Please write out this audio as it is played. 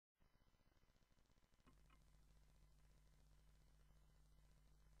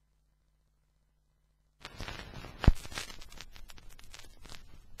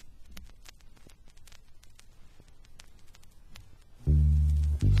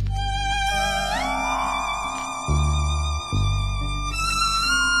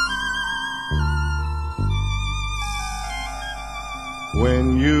When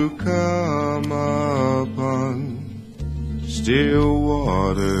you come upon still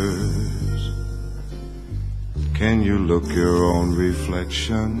waters, can you look your own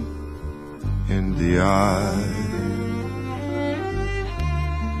reflection in the eye?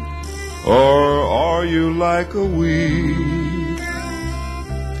 Or are you like a weed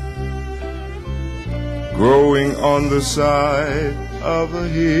growing on the side of a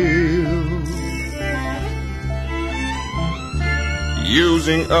hill,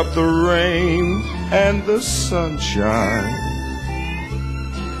 using up the rain and the sunshine,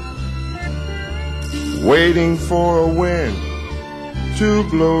 waiting for a wind to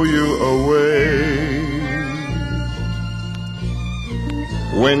blow you away,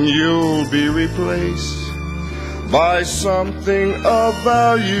 when you'll be replaced by something of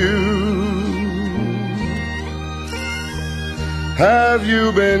value? Have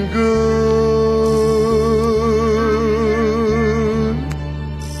you been good?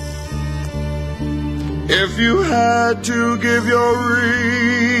 If you had to give your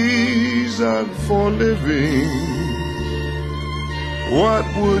reason for living, what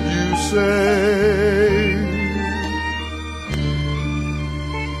would you say?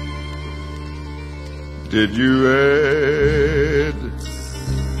 Did you add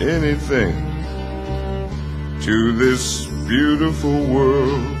anything to this beautiful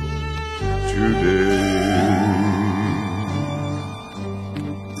world today?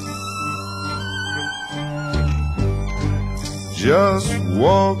 Just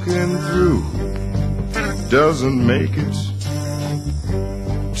walking through doesn't make it.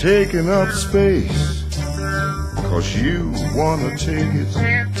 Taking up space 'cause you wanna take it.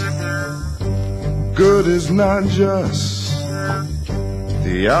 Good is not just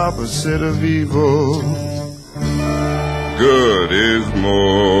the opposite of evil. Good is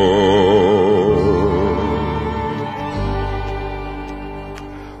more.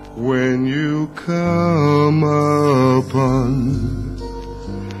 When you come upon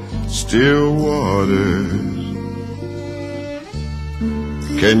still waters,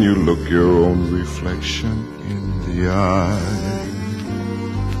 can you look your own reflection in the eye?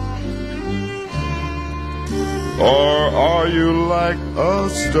 Or are you like a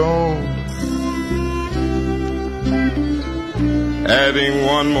stone, adding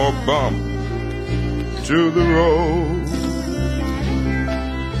one more bump to the road?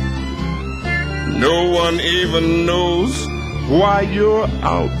 No one even knows why you're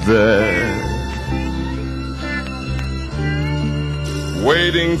out there,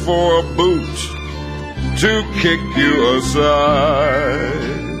 waiting for a boot to kick you aside,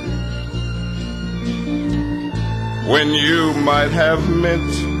 when you might have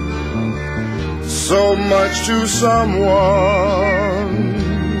meant so much to someone.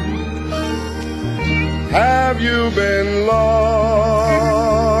 Have you been loved?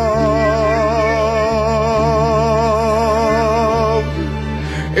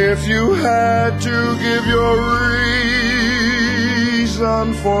 If you had to give your reason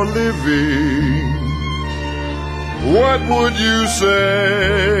for living, what would you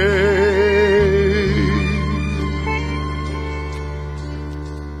say?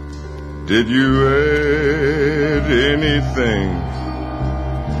 Did you add anything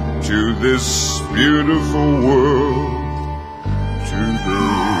to this beautiful world